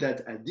it means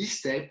that at this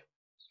step,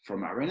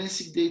 from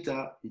RNA-seq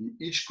data, in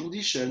each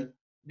condition,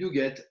 you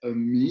get a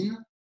mean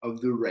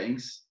of the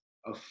ranks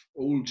of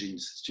all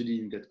genes studied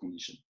in that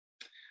condition.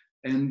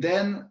 And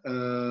then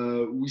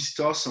we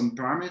store some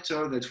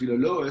parameter that will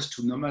allow us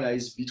to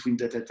normalize between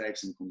data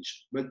types and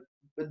conditions. But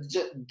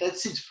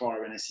that's it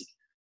for RNA-seq.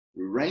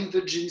 We rank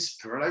the genes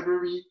per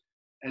library,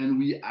 and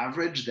we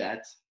average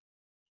that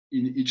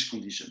in each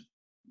condition.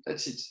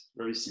 That's it,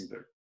 very simple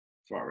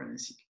for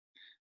RNA-seq.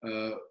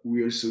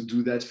 We also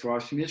do that for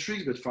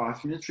Affymetrix, but for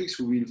Affymetrix,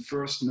 we will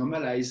first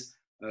normalize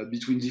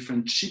between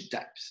different chip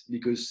types,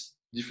 because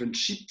different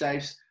chip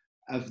types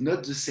have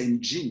not the same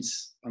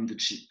genes on the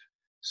chip.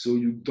 So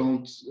you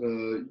don't,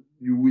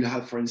 you will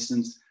have, for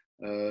instance,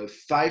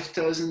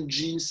 5,000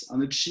 genes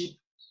on a chip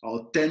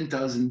or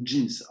 10,000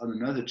 genes on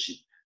another chip.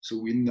 So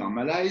we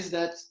normalize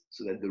that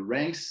so that the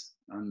ranks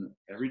on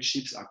every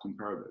chips are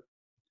comparable.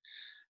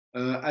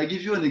 I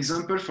give you an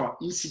example for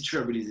in situ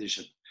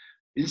hybridization.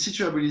 In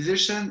situ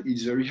hybridization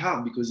is very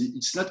hard because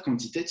it's not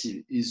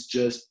quantitative. It's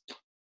just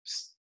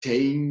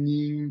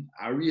staining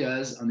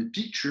areas on a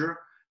picture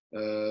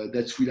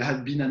that will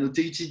have been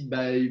annotated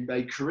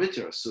by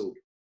curators. So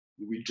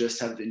we just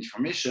have the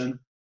information,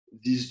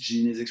 this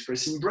gene is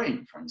expressed in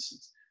brain, for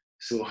instance.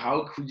 So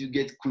how could you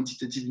get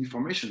quantitative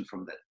information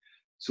from that?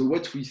 So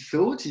what we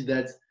thought is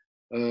that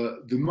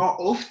the more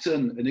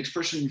often an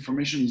expression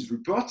information is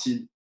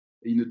reported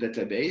in a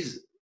database,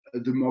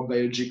 the more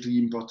biologically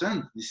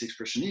important this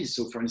expression is.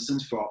 So for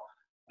instance, for,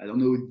 I don't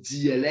know,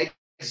 DLX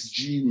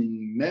gene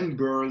in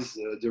members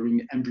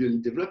during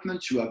embryonic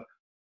development, you have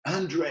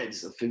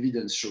hundreds of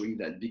evidence showing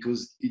that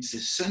because it's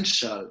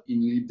essential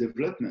in lead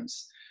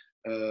developments.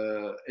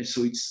 And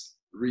so it's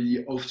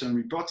really often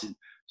reported.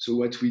 So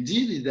what we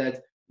did is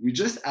that we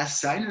just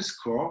assign a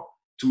score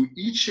to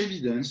each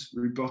evidence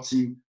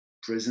reporting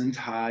present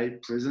high,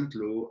 present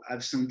low,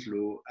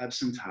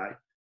 absent high.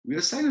 We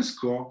assign a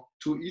score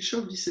to each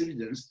of these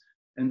evidence,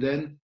 and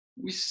then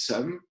we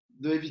sum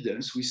the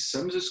evidence, we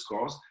sum the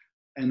scores,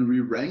 and we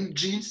rank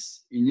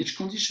genes in each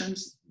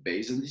conditions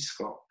based on this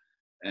score.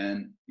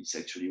 And it's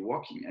actually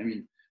working. I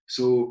mean,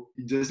 so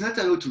it does not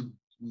allow to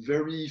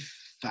very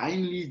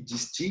finely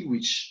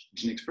distinguish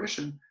gene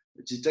expression,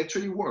 but it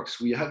actually works.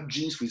 We have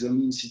genes with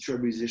only in situ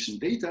hybridization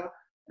data,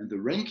 and the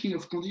ranking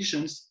of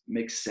conditions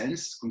makes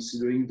sense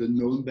considering the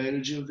known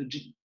biology of the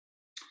gene.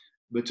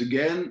 But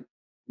again,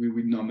 we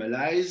will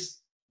normalize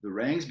the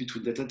ranks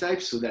between data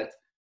types so that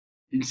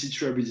in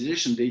situ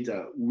hybridization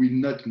data will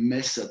not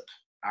mess up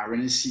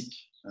RNA-seq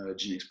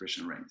gene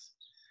expression ranks.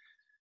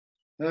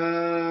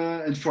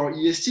 And for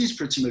EST, it's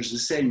pretty much the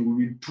same.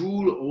 We will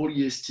pool all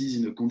ESTs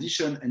in a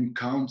condition and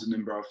count the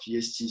number of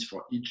ESTs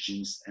for each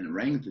genes and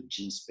rank the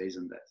genes based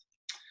on that.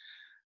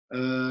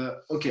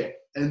 Okay,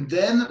 and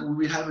then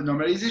we will have a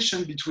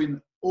normalization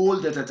between all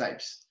data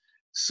types.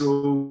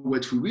 So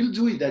what we will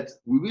do is that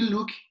we will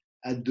look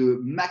at the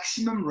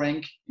maximum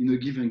rank in a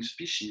given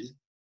species,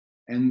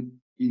 and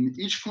in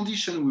each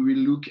condition, we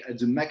will look at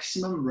the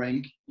maximum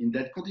rank in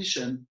that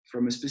condition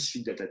from a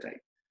specific data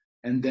type.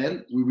 And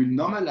then we will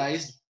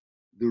normalize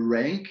the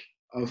rank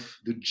of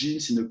the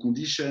genes in the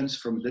conditions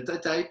from data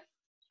type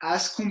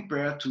as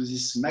compared to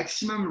this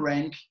maximum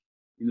rank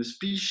in a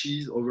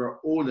species over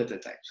all data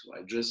types. So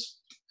I just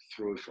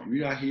throw a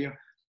formula here,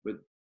 but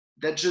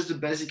that's just the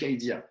basic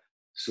idea.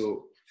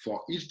 So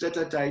for each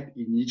data type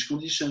in each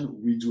condition,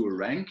 we do a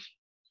rank,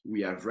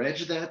 we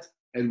average that,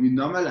 and we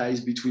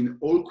normalize between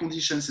all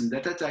conditions and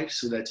data types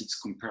so that it's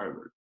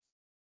comparable.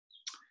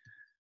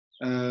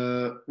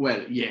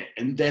 Well, yeah,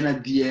 and then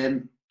at the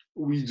end,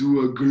 we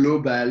do a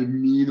global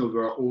mean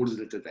over all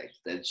the data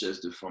types. That's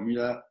just the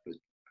formula, but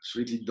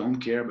absolutely don't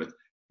care. But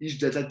each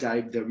data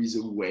type, there is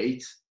a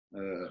weight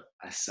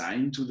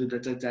assigned to the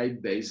data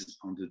type based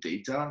on the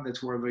data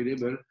that were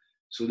available,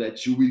 so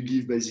that you will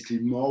give basically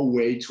more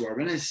weight to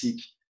RNA-seq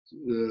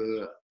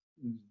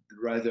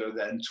rather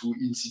than to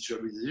in situ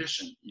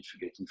hybridization if you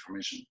get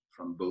information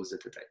from both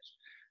data types.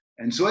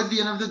 And so at the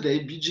end of the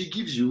day, Bgee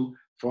gives you,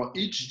 for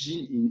each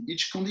gene in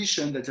each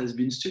condition that has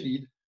been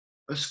studied,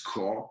 a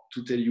score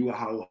to tell you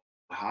how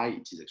high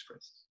it is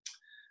expressed.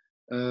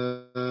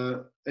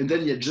 And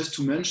then, yeah, just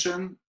to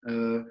mention,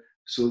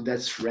 so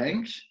that's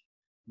rank,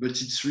 but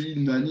it's really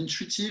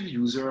non-intuitive.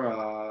 Users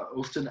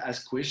often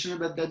ask questions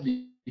about that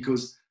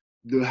because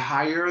the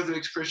higher the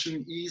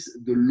expression is,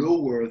 the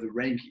lower the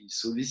rank is.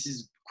 So this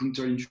is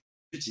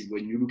counterintuitive.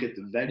 When you look at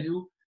the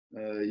value,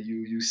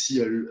 you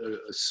see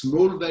a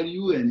small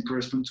value and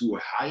correspond to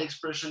a high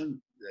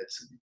expression.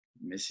 That's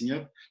messing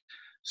up.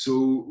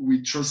 So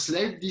we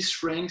translate these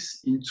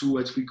ranks into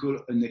what we call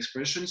an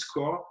expression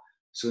score.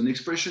 So an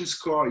expression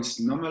score is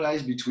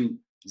normalized between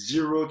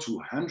 0 to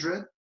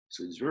 100.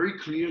 So it's very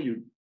clear,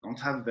 you don't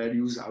have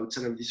values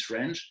outside of this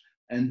range.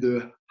 And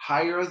the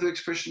higher the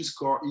expression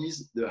score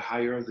is, the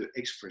higher the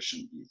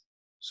expression is.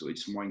 So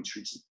it's more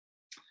intuitive.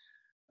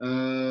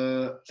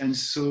 And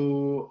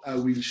so I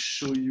will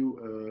show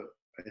you,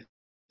 I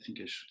think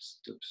I should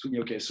stop soon.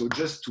 Okay, so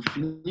just to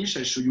finish,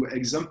 I show you an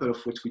example of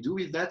what we do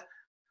with that.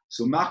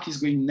 So Mark is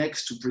going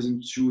next to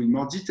present you in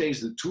more details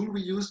the tool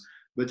we use,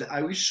 but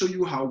I will show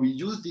you how we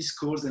use these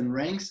scores and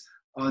ranks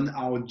on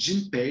our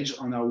gene page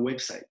on our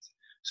website.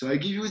 So I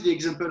give you the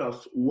example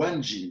of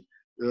one gene,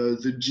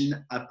 the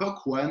gene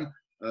APOC1,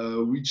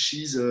 which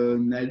is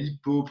an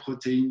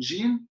alipoprotein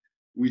gene,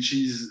 which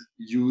is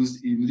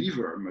used in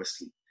liver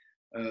mostly.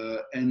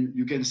 And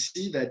you can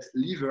see that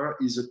liver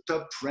is a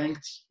top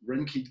ranked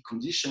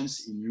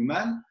conditions in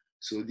human.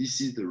 So this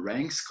is the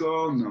rank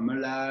score,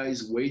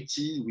 normalized,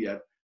 weighted. We have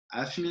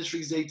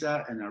Affymetrix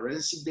data and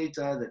RNA-seq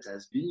data that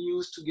has been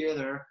used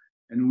together.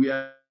 And we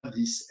have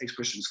this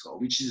expression score,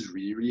 which is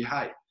really, really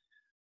high.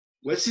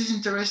 What is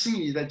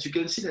interesting is that you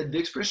can see that the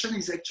expression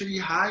is actually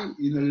high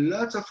in a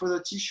lot of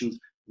other tissues.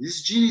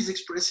 This gene is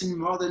expressed in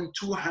more than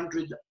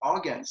 200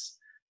 organs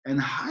and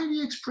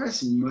highly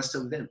expressed in most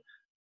of them.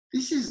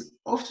 This is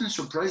often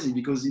surprising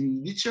because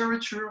in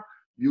literature,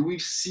 you will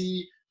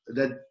see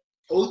that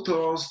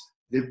authors,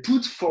 they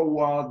put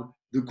forward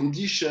the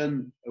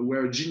condition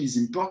where a gene is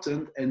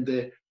important and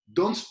they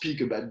don't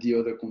speak about the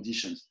other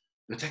conditions.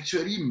 But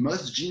actually,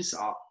 most genes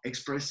are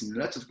expressed in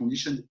lots of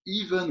conditions,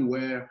 even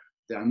where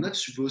they are not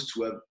supposed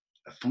to have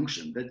a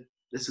function.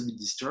 That's a bit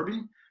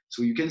disturbing.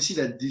 So you can see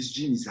that this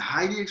gene is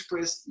highly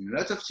expressed in a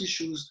lot of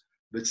tissues,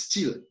 but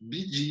still,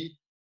 Bgee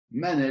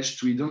managed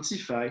to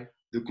identify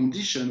the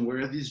condition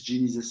where this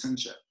gene is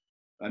essential.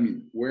 I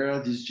mean, where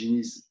this gene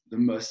is the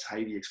most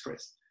highly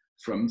expressed.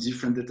 From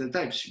different data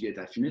types, you get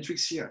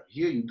Affymetrix here.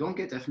 Here, you don't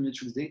get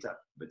Affymetrix data,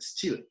 but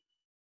still,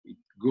 it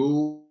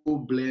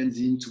blends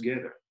in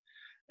together.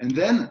 And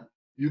then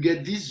you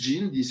get this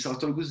gene, these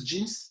orthogonal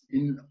genes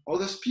in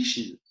other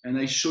species. And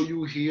I show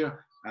you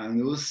here, I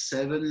know,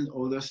 7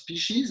 other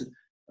species,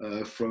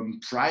 from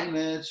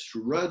primates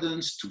to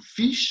rodents to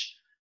fish.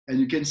 And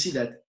you can see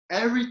that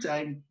every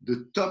time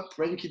the top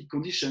ranked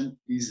condition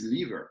is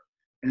liver.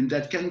 And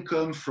that can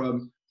come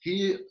from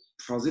here,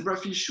 for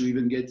zebrafish, you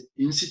even get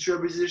in situ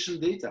hybridization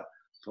data.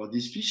 For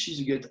this species,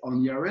 you get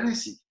only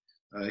RNA-seq.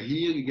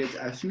 Here you get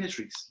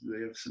Affymetrix. Do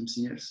I have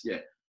something else? Yeah,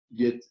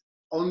 you get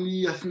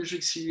only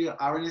Affymetrix here,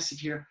 RNA-seq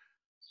here.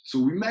 So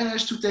we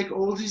managed to take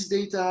all this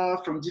data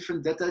from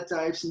different data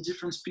types in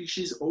different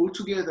species all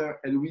together,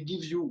 and we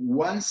give you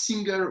one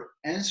single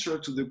answer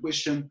to the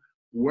question,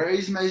 where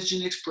is my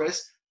gene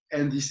expressed?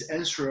 And this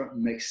answer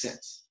makes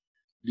sense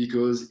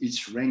because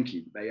it's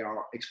ranked by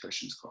our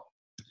expression score.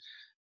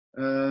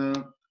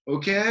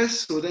 Okay,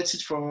 so that's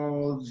it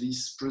for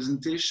this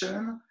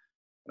presentation.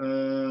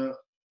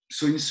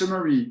 So in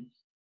summary,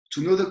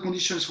 to know the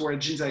conditions where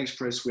genes are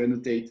expressed, we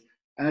annotate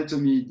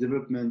anatomy,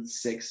 development,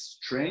 sex,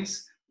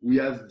 strength. We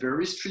have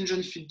very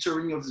stringent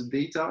filtering of the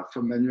data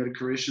from manual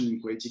curation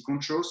and quality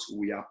controls.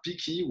 We are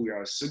picky, we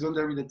are a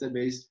secondary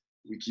database.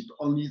 We keep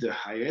only the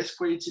highest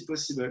quality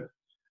possible.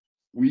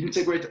 We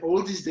integrate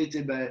all this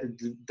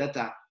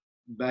data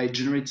by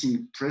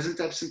generating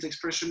present-absent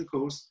expression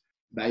calls,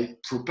 by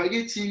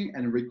propagating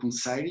and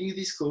reconciling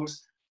these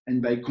calls,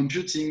 and by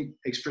computing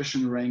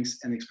expression ranks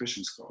and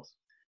expression scores.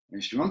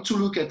 And if you want to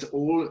look at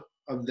all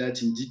of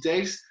that in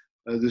details,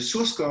 the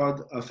source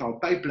code of our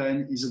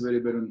pipeline is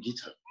available on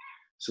GitHub.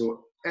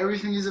 So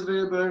everything is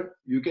available.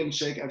 You can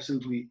check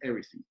absolutely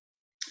everything.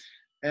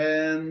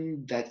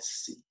 And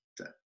that's it.